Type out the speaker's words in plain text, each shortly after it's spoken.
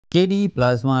KDE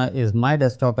Plasma is my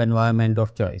desktop environment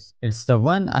of choice. It's the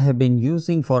one I have been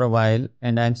using for a while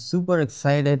and I'm super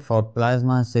excited for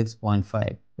Plasma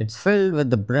 6.5. It's filled with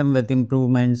the brim with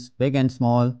improvements, big and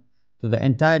small, to the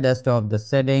entire desktop, the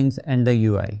settings and the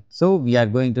UI. So we are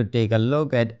going to take a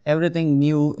look at everything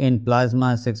new in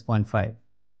Plasma 6.5.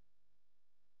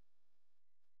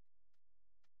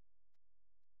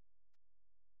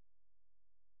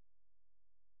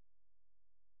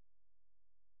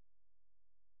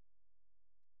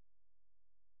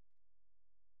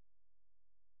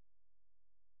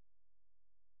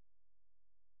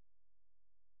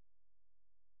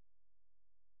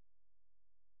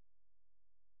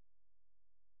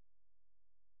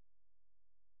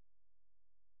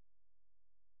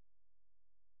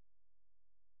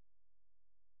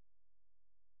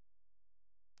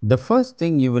 The first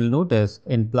thing you will notice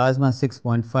in Plasma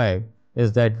 6.5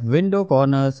 is that window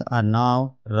corners are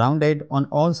now rounded on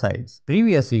all sides.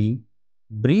 Previously,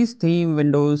 Breeze theme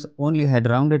windows only had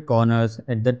rounded corners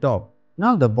at the top.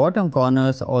 Now the bottom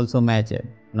corners also match it.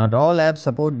 Not all apps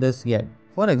support this yet.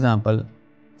 For example,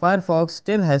 Firefox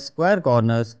still has square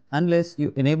corners unless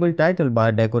you enable title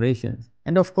bar decorations.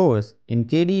 And of course, in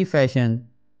KDE fashion,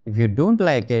 if you don't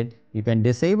like it, you can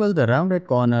disable the rounded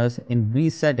corners in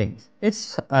Breeze settings.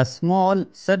 It's a small,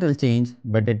 subtle change,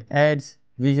 but it adds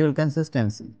visual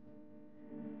consistency.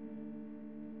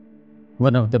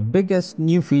 One of the biggest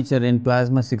new feature in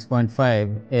Plasma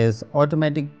 6.5 is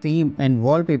automatic theme and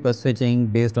wallpaper switching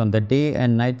based on the day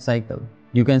and night cycle.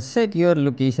 You can set your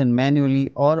location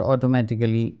manually or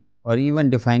automatically or even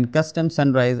define custom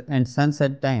sunrise and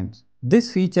sunset times.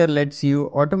 This feature lets you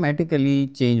automatically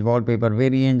change wallpaper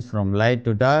variants from light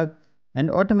to dark and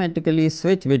automatically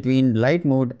switch between light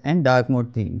mode and dark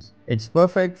mode themes. It's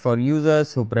perfect for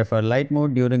users who prefer light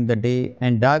mode during the day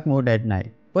and dark mode at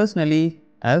night. Personally,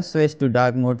 I've switched to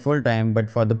dark mode full time, but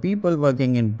for the people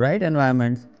working in bright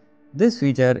environments, this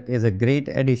feature is a great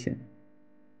addition.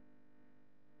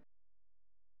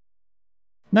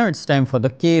 Now it's time for the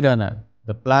KRunner.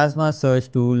 The Plasma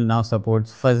search tool now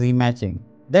supports fuzzy matching.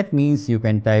 That means you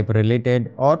can type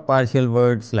related or partial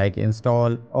words like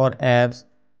install or apps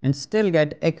and still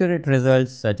get accurate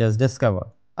results such as discover.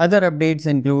 Other updates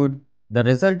include the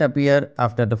result appear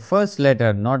after the first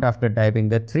letter, not after typing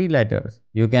the three letters.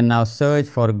 You can now search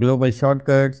for global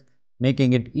shortcuts,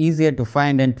 making it easier to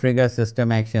find and trigger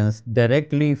system actions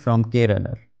directly from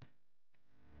KRunner.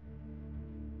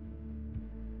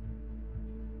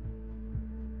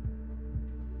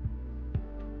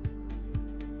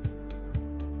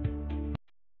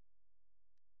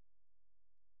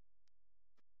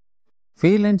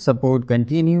 Fail and support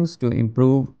continues to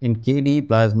improve in KDE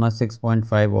Plasma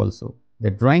 6.5 also.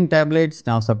 The drawing tablets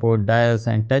now support dials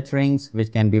and touch rings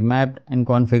which can be mapped and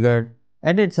configured.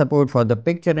 Added support for the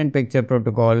picture-in-picture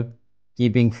protocol,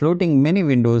 keeping floating mini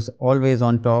windows always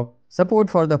on top. Support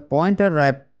for the pointer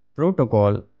wrap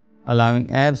protocol, allowing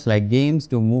apps like games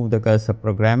to move the cursor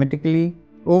programmatically.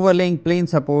 Overlaying plane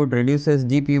support reduces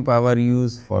GPU power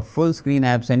use for full screen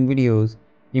apps and videos,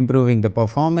 improving the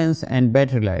performance and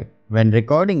battery life. When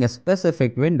recording a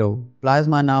specific window,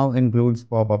 Plasma now includes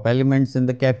pop-up elements in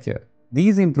the capture.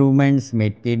 These improvements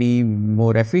made KDE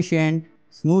more efficient,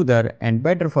 smoother, and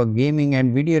better for gaming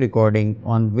and video recording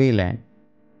on Wayland.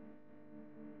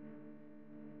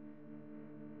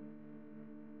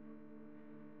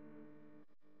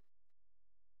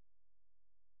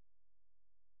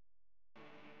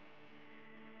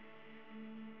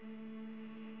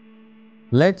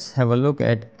 Let's have a look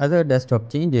at other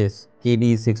desktop changes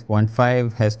KDE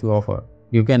 6.5 has to offer.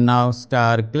 You can now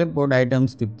star clipboard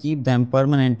items to keep them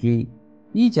permanently.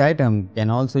 Each item can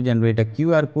also generate a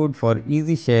QR code for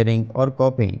easy sharing or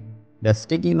copying. The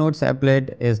sticky notes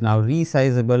applet is now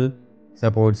resizable,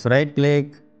 supports right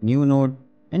click, new note,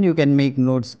 and you can make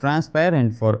notes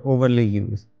transparent for overlay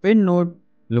use. Pinned note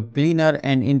look cleaner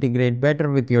and integrate better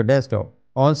with your desktop.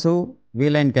 Also,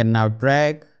 Wayland can now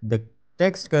track the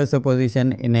text cursor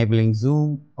position, enabling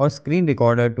zoom or screen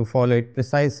recorder to follow it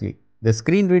precisely. The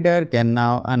screen reader can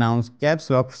now announce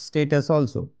caps lock status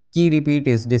also. Key repeat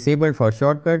is disabled for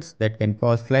shortcuts that can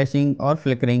cause flashing or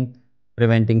flickering,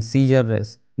 preventing seizure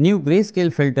risk. New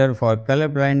grayscale filter for color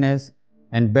blindness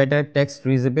and better text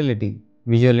readability.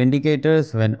 Visual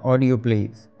indicators when audio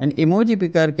plays. An emoji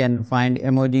picker can find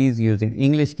emojis using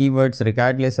English keywords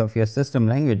regardless of your system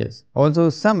languages. Also,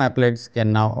 some applets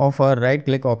can now offer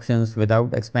right-click options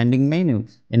without expanding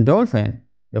menus. In Dolphin,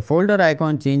 the folder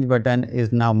icon change button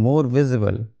is now more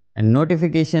visible and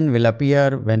notification will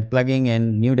appear when plugging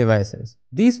in new devices.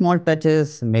 These small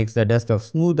touches makes the desktop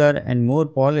smoother and more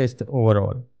polished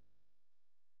overall.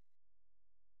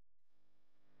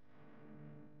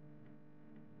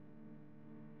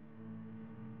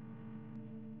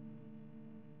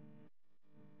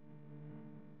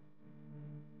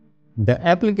 The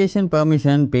application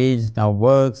permission page now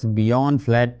works beyond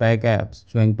Flatpak apps,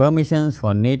 showing permissions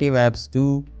for native apps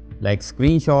too, like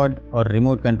screenshot or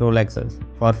remote control access.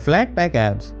 For Flatpak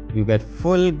apps, you get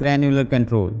full granular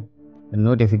control. The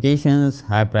notifications,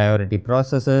 high priority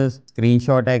processes,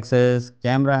 screenshot access,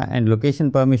 camera and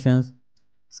location permissions,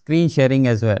 screen sharing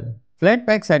as well.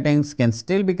 Flatpak settings can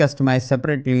still be customized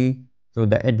separately through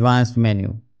the advanced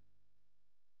menu.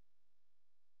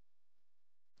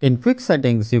 In quick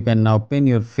settings, you can now pin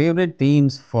your favorite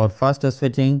themes for faster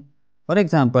switching. For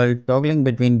example, toggling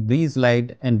between Breeze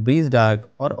Light and Breeze Dark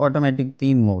or automatic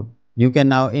theme mode. You can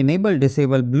now enable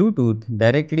disable Bluetooth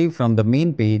directly from the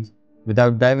main page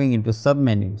without diving into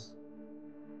submenus.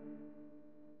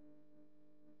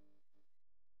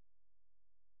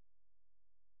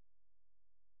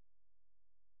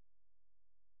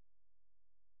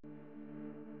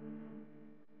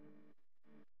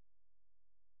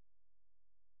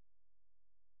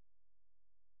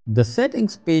 The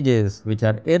settings pages, which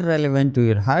are irrelevant to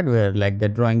your hardware like the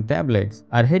drawing tablets,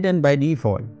 are hidden by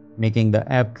default, making the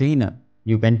app cleaner.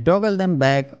 You can toggle them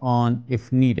back on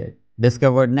if needed.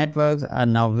 Discovered networks are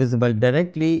now visible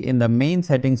directly in the main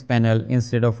settings panel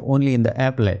instead of only in the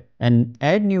applet. An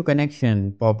Add New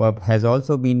Connection pop-up has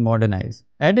also been modernized.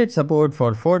 Added support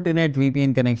for Fortinet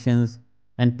VPN connections,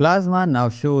 and Plasma now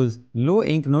shows low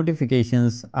ink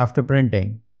notifications after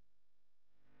printing.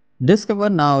 Discover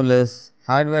now lists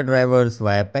hardware drivers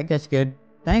via PackageKit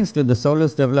thanks to the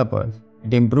Solus developers.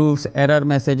 It improves error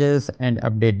messages and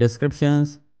update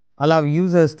descriptions, allow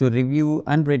users to review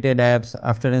unrated apps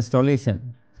after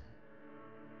installation.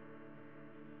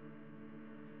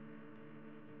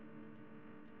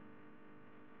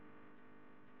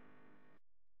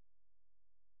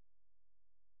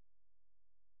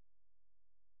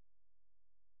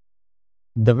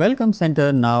 The Welcome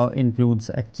Center now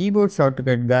includes a keyboard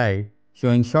shortcut guide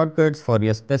showing shortcuts for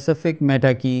your specific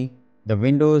meta key, the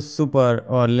Windows, Super,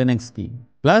 or Linux key.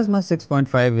 Plasma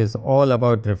 6.5 is all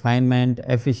about refinement,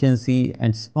 efficiency,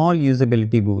 and small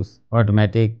usability boosts.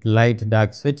 Automatic light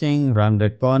dark switching,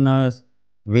 rounded corners,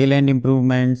 Wayland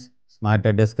improvements,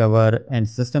 smarter discover, and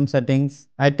system settings.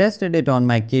 I tested it on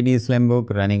my KDE Slimbook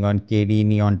running on KDE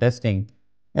Neon testing.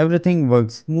 Everything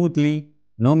worked smoothly,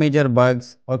 no major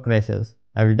bugs or crashes.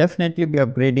 I will definitely be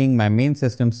upgrading my main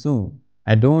system soon.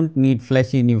 I don't need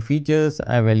flashy new features,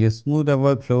 I value smoother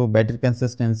workflow, better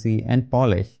consistency and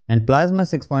polish. And Plasma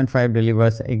 6.5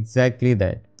 delivers exactly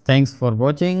that. Thanks for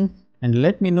watching and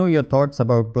let me know your thoughts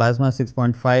about Plasma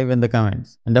 6.5 in the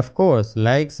comments. And of course,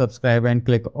 like, subscribe and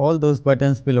click all those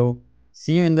buttons below.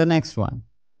 See you in the next one.